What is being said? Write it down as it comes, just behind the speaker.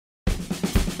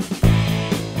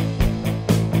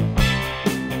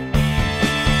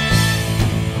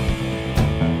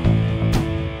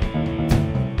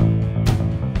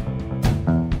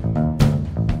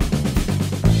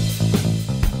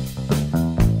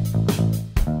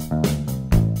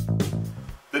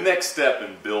next step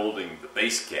in building the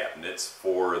base cabinets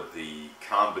for the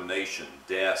combination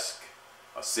desk,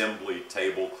 assembly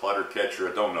table, clutter catcher,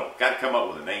 I don't know, got to come up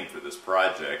with a name for this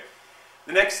project.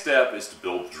 The next step is to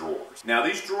build drawers. Now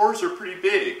these drawers are pretty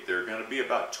big. They're going to be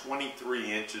about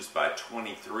 23 inches by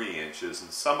 23 inches,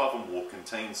 and some of them will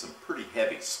contain some pretty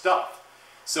heavy stuff.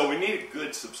 So we need a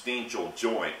good substantial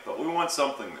joint, but we want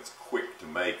something that's quick to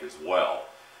make as well.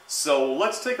 So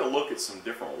let's take a look at some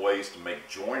different ways to make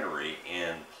joinery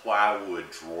in plywood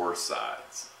drawer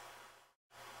sides.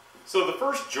 So the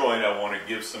first joint I want to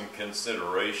give some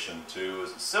consideration to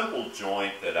is a simple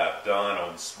joint that I've done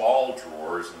on small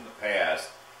drawers in the past,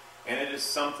 and it is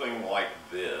something like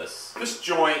this. This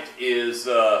joint is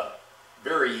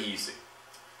very easy.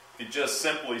 You just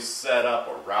simply set up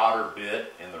a router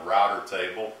bit in the router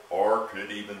table, or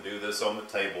could even do this on the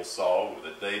table saw with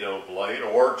a dado blade,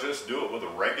 or just do it with a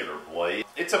regular blade.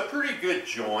 It's a pretty good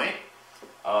joint.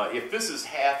 If this is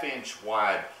 1/2 inch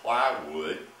wide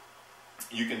plywood,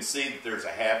 you can see that there's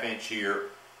a 1/2 inch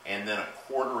here and then a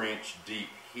 1/4 inch deep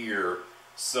here.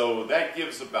 So that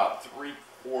gives about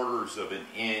 3/4 of an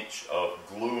inch of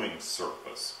gluing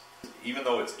surface. Even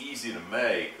though it's easy to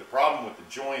make, the problem with the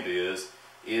joint is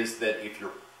that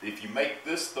if you make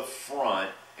this the front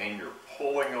and you're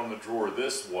pulling on the drawer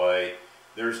this way,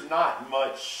 there's not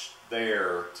much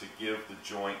there to give the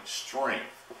joint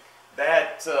strength.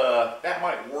 That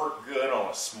might work good on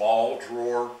a small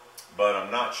drawer, but I'm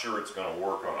not sure it's going to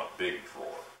work on a big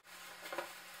drawer.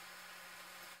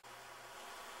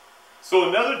 So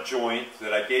another joint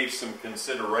that I gave some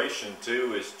consideration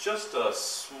to is just a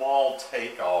small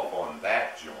takeoff on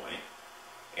that joint,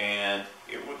 and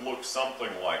it would look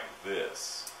something like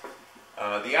this.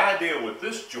 The idea with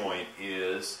this joint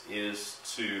is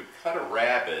to cut a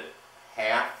rabbet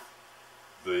half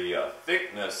the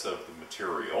thickness of the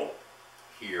material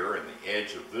here in the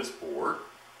edge of this board,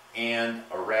 and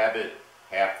a rabbet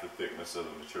half the thickness of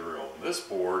the material on this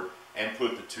board, and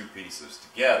put the two pieces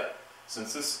together.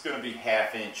 Since this is going to be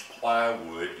 1/2 inch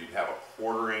plywood, you'd have a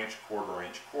 1/4 inch, 1/4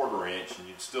 inch, 1/4 inch, and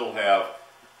you'd still have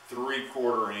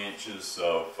 3/4 inches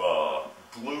of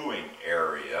gluing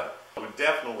area. It would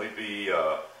definitely be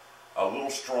a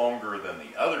little stronger than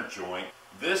the other joint.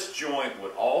 This joint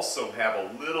would also have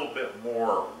a little bit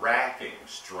more racking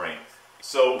strength.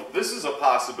 So this is a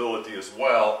possibility as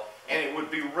well, and it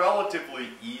would be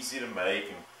relatively easy to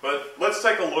make. But let's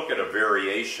take a look at a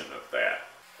variation of that.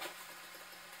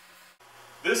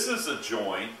 This is a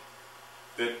joint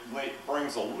that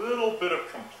brings a little bit of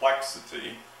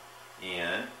complexity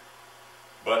in,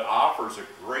 but offers a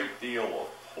great deal of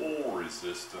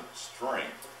pull-resistant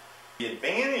strength. The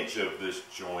advantage of this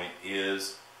joint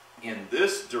is, in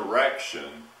this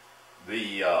direction,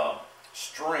 the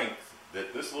strength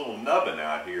that this little nubbin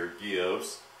out here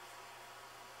gives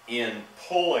in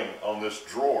pulling on this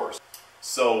drawer.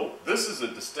 So this is a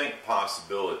distinct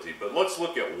possibility, but let's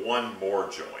look at one more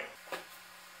joint.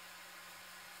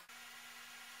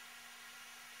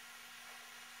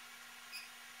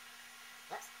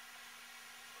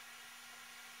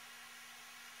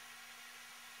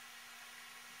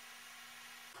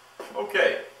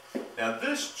 Okay, now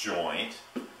this joint,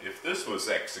 if this was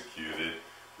executed,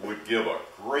 would give a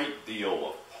great deal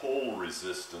of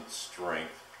pull-resistant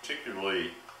strength,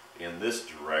 particularly in this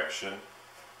direction.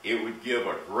 It would give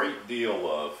a great deal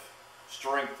of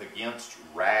strength against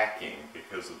racking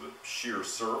because of the sheer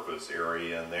surface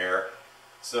area in there.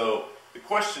 So the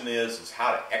question is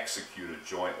how to execute a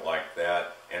joint like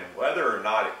that, and whether or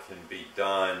not it can be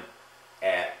done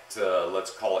at,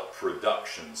 let's call it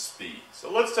production speed.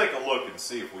 So let's take a look and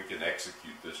see if we can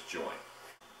execute this joint.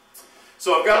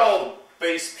 So I've got all the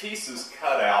base pieces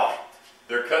cut out.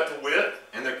 They're cut to width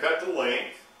and they're cut to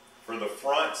length for the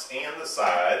fronts and the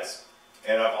sides.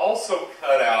 And I've also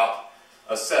cut out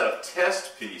a set of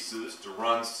test pieces to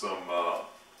run some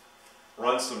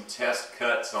test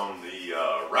cuts on the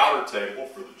router table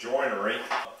for the joinery.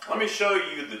 Let me show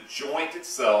you the joint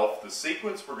itself, the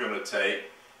sequence we're going to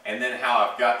take, and then how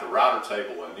I've got the router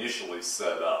table initially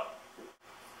set up.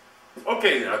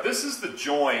 Okay, now this is the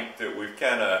joint that we've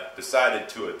kind of decided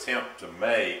to attempt to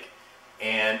make,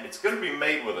 and it's going to be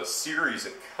made with a series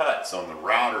of cuts on the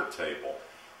router table.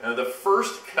 Now the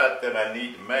first cut that I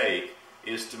need to make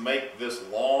is to make this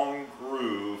long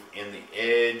groove in the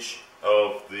edge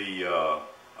of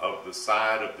the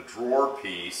side of the drawer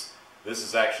piece. This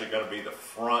is actually going to be the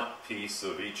front piece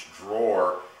of each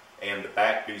drawer, and the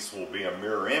back piece will be a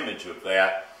mirror image of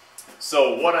that.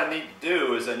 So what I need to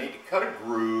do is I need to cut a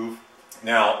groove.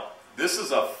 Now this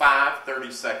is a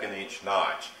 5/32 inch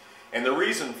notch, and the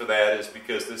reason for that is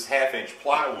because this 1/2 inch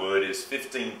plywood is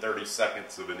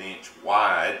 15/32 of an inch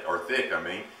wide, or thick I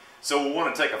mean, So we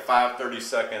want to take a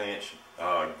 5/32 inch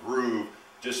groove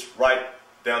just right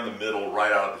down the middle,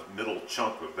 right out of the middle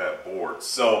chunk of that board.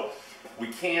 So we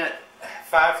can't,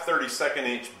 5/32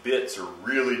 inch bits are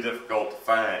really difficult to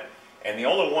find. And the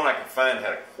only one I could find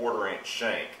had a 1/4 inch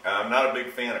shank. I'm not a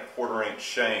big fan of 1/4 inch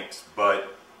shanks,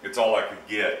 but it's all I could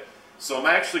get. So I'm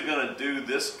actually going to do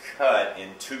this cut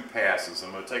in 2 passes.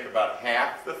 I'm going to take about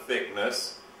half the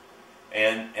thickness,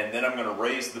 and then I'm going to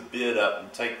raise the bit up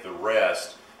and take the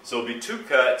rest. So it'll be 2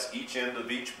 cuts each end of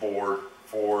each board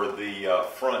for the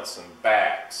fronts and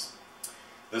backs.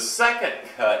 The second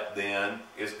cut then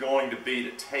is going to be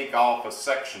to take off a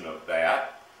section of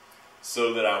that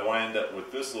so that I wind up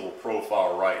with this little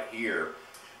profile right here.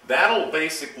 That'll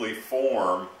basically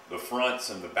form the fronts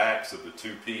and the backs of the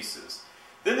 2 pieces.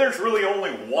 Then there's really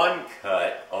only 1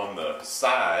 cut on the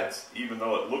sides, even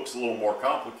though it looks a little more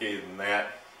complicated than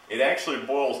that. It actually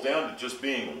boils down to just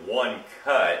being 1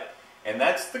 cut, and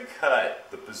that's the cut.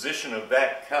 The position of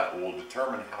that cut will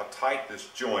determine how tight this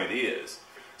joint is.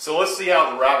 So let's see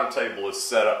how the router table is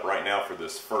set up right now for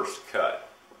this first cut.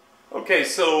 Okay,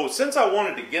 so since I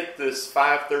wanted to get this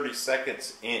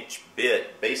 5/32 inch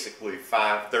bit, basically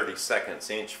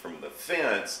 5/32 inch from the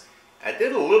fence, I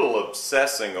did a little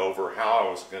obsessing over how I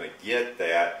was going to get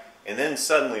that, and then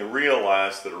suddenly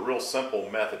realized that a real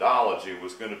simple methodology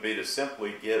was going to be to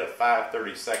simply get a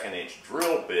 5/32 inch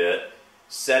drill bit,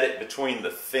 set it between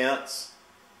the fence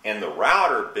and the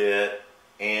router bit,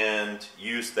 and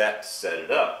use that to set it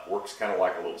up. Works kind of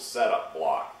like a little setup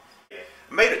block. I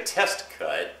made a test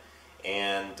cut,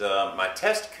 and my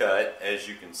test cut, as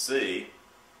you can see,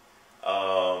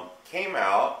 came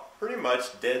out pretty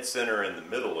much dead center in the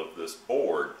middle of this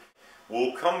board.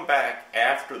 We'll come back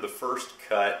after the first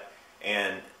cut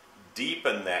and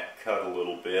deepen that cut a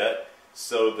little bit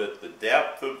so that the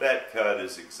depth of that cut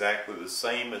is exactly the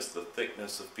same as the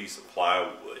thickness of a piece of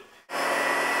plywood.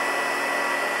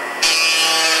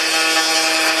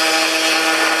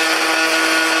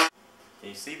 Can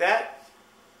you see that?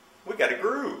 We got a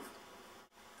groove.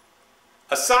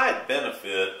 A side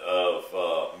benefit of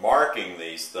marking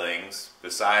these things,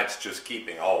 besides just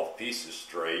keeping all the pieces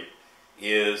straight,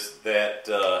 is that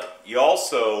you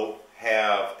also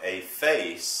have a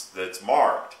face that's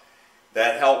marked.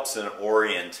 That helps in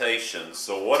orientation.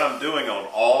 So what I'm doing on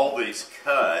all these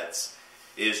cuts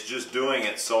is just doing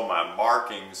it so my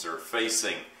markings are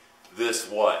facing this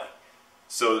way,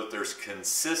 so that there's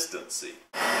consistency.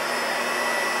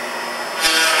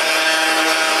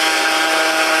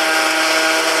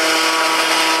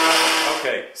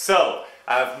 Okay, so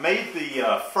I've made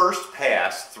the first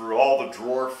pass through all the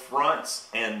drawer fronts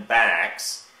and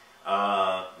backs.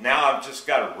 Now I've just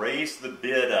got to raise the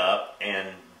bit up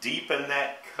and deepen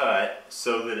that cut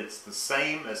so that it's the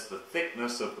same as the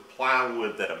thickness of the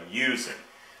plywood that I'm using.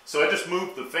 So I just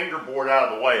moved the fingerboard out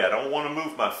of the way. I don't want to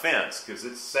move my fence because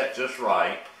it's set just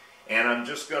right. And I'm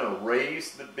just going to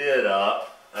raise the bit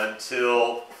up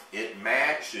until it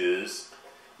matches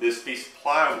this piece of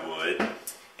plywood.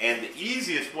 And the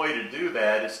easiest way to do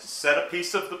that is to set a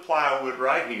piece of the plywood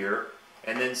right here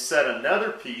and then set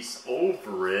another piece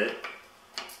over it,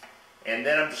 and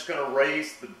then I'm just going to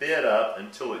raise the bit up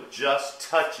until it just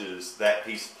touches that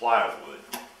piece of plywood.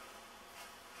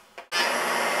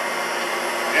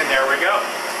 And there we go.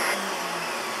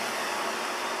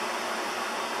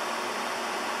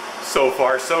 So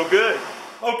far so good.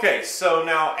 Okay, so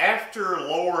now after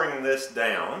lowering this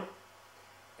down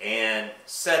and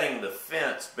setting the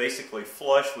fence basically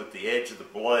flush with the edge of the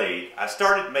blade, I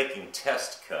started making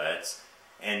test cuts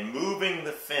and moving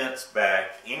the fence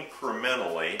back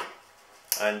incrementally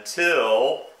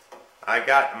until I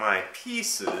got my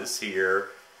pieces here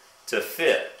to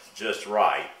fit just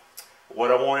right. What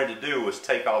I wanted to do was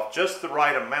take off just the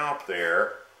right amount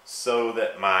there so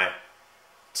that my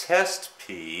test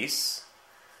piece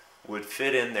would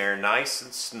fit in there nice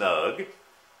and snug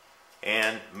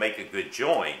and make a good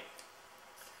joint.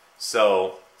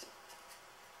 So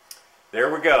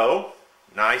there we go,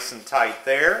 nice and tight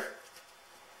there,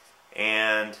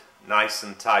 and nice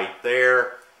and tight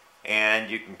there, and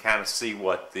you can kind of see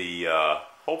what the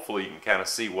hopefully you can kind of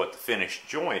see what the finished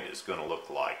joint is going to look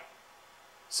like.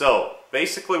 So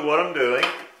basically what I'm doing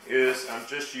is I'm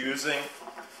just using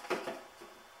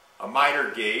a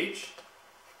miter gauge.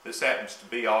 This happens to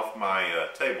be off my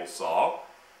table saw,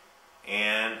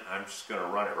 and I'm just going to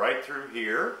run it right through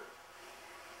here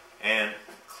and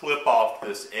clip off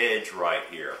this edge right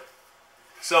here.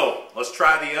 So let's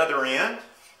try the other end,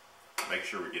 make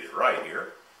sure we get it right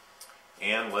here,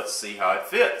 and let's see how it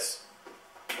fits.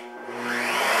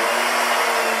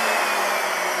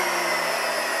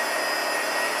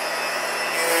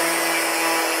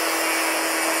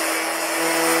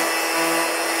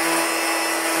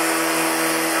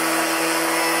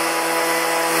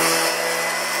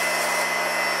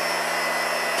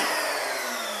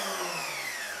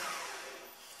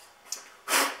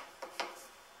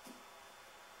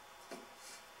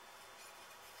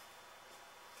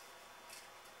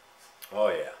 Oh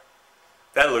yeah,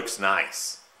 that looks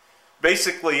nice.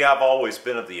 Basically, I've always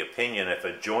been of the opinion if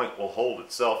a joint will hold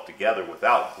itself together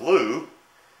without glue,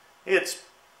 it's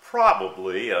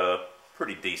probably a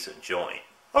pretty decent joint.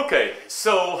 Okay,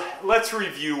 so let's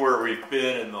review where we've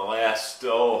been in the last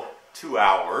 2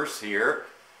 hours here.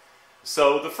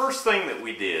 So the first thing that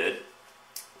we did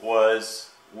was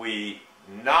we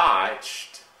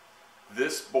notched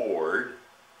this board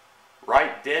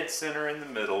right dead center in the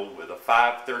middle with a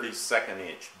 5/32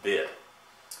 inch bit.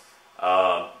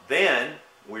 Then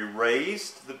we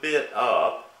raised the bit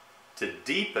up to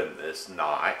deepen this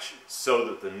notch so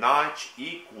that the notch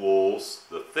equals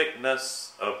the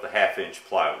thickness of the 1/2 inch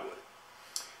plywood.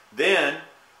 Then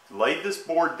laid this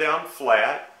board down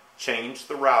flat, changed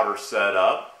the router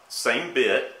setup, same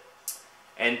bit,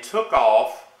 and took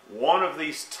off one of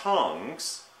these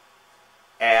tongues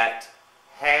at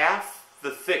half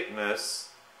the thickness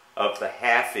of the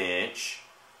 1/2 inch,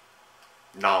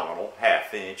 nominal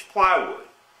 1/2 inch plywood.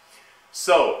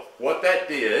 So what that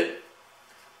did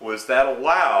was that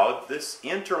allowed this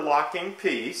interlocking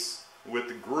piece with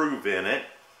the groove in it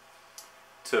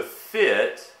to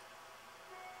fit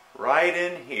right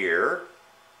in here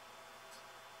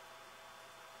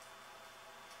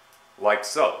like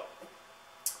so.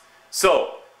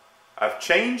 So I've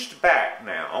changed back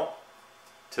now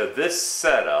to this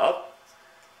setup,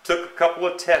 took a couple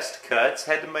of test cuts,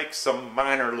 had to make some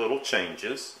minor little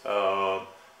changes,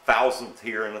 1/1000th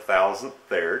here and 1/1000th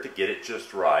there to get it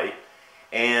just right,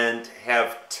 and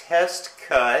have test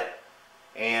cut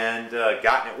and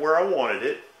gotten it where I wanted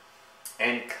it,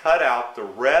 and cut out the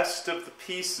rest of the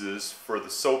pieces for the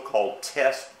so-called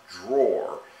test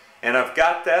drawer. And I've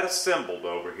got that assembled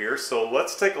over here, so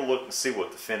let's take a look and see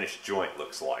what the finished joint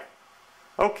looks like.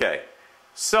 Okay,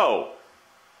 so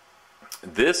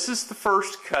this is the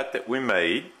first cut that we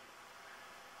made,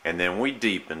 and then we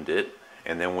deepened it,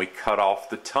 and then we cut off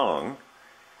the tongue.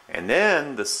 And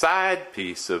then the side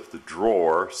piece of the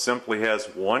drawer simply has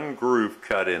one groove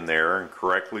cut in there and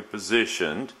correctly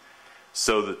positioned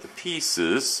so that the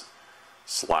pieces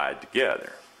slide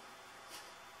together.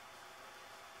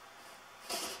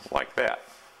 Like that.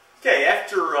 Okay,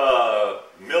 after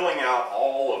milling out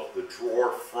all of the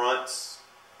drawer fronts,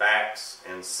 backs,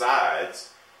 and sides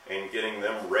and getting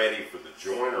them ready for the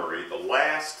joinery, the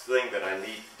last thing that I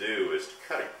need to do is to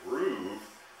cut a groove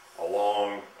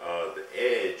along the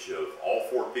edge of all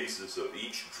 4 pieces of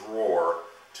each drawer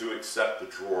to accept the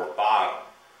drawer bottom.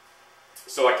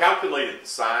 So I calculated the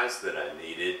size that I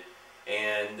needed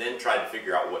and then tried to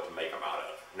figure out what to make them out of.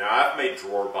 Now I've made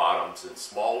drawer bottoms in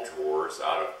small drawers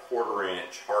out of 1/4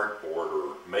 inch hardboard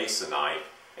or masonite,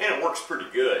 and it works pretty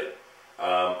good.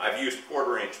 I've used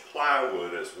 1/4 inch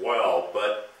plywood as well,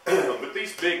 but with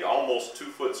these big almost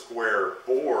 2-foot square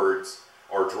boards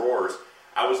or drawers,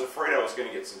 I was afraid I was going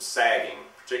to get some sagging,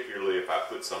 particularly if I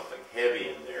put something heavy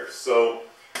in there. So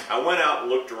I went out and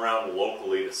looked around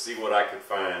locally to see what I could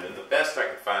find, and the best I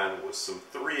could find was some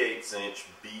 3/8 inch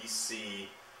BC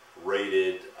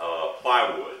rated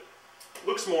plywood.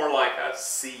 Looks more like a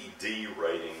CD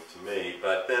rating to me,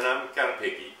 but then I'm kind of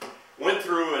picky. Went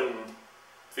through and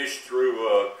fished through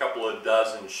a couple of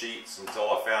dozen sheets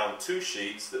until I found 2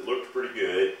 sheets that looked pretty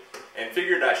good, and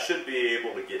figured I should be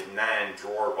able to get 9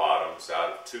 drawer bottoms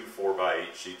out of 2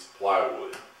 4x8 sheets of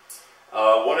plywood.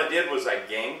 What I did was I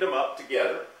ganged them up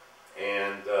together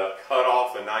and cut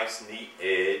off a nice neat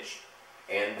edge,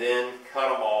 and then cut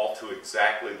them all to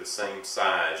exactly the same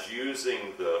size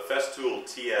using the Festool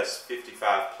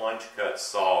TS55 plunge cut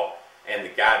saw and the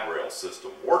guide rail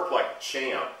system. Worked like a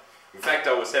champ. In fact,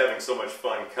 I was having so much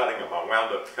fun cutting them, I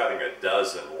wound up cutting a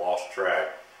dozen, lost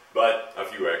track, but a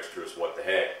few extras, what the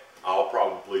heck. I'll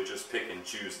probably just pick and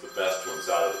choose the best ones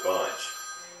out of the bunch.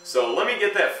 So let me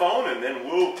get that phone and then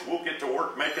we'll get to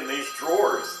work making these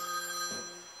drawers.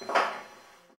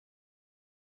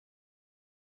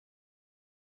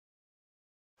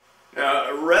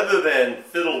 Now, rather than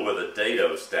fiddle with a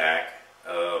dado stack,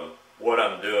 what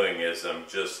I'm doing is I'm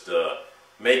just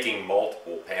making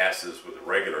multiple passes with a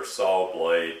regular saw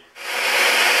blade.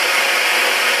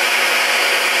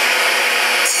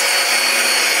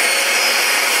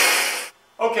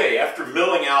 Okay, after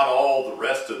milling out all the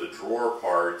rest of the drawer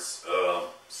parts,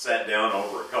 sat down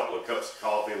over a couple of cups of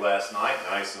coffee last night,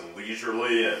 nice and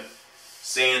leisurely, and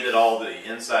sanded all the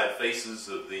inside faces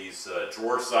of these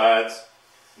drawer sides.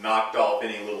 Knocked off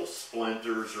any little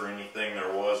splinters or anything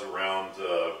there was around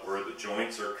where the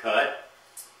joints are cut,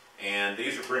 and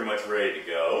these are pretty much ready to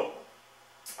go.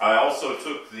 I also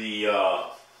took the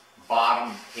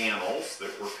bottom panels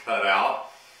that were cut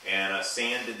out and I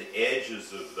sanded the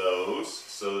edges of those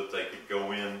so that they could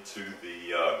go into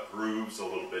the grooves a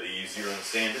little bit easier, and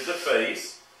sanded the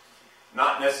face.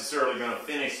 Not necessarily going to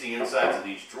finish the insides of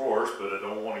these drawers, but I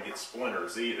don't want to get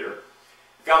splinters either.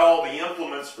 Got all the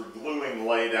implements for gluing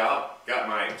laid out. Got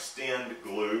my extend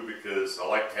glue because I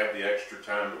like to have the extra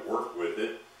time to work with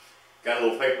it. Got a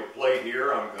little paper plate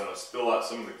here. I'm going to spill out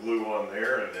some of the glue on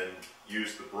there and then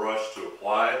use the brush to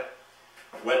apply it.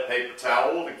 Wet paper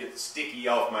towel to get the sticky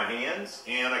off my hands.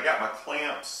 And I got my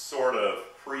clamps sort of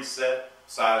preset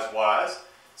size-wise.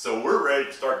 So we're ready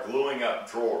to start gluing up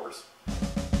drawers.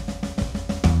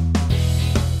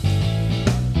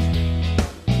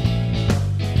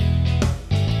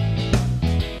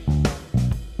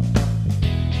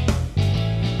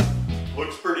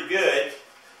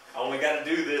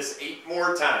 Do this 8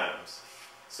 more times.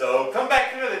 So come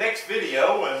back to the next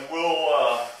video and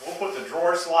we'll put the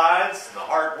drawer slides and the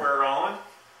hardware on.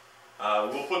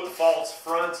 We'll put the false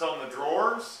fronts on the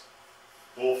drawers.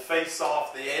 We'll face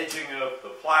off the edging of the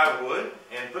plywood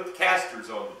and put the casters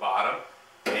on the bottom,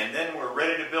 and then we're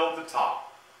ready to build the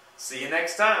top. See you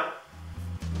next time.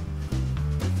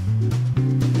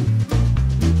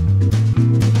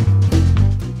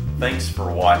 Thanks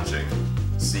for watching.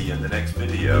 See you in the next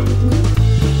video.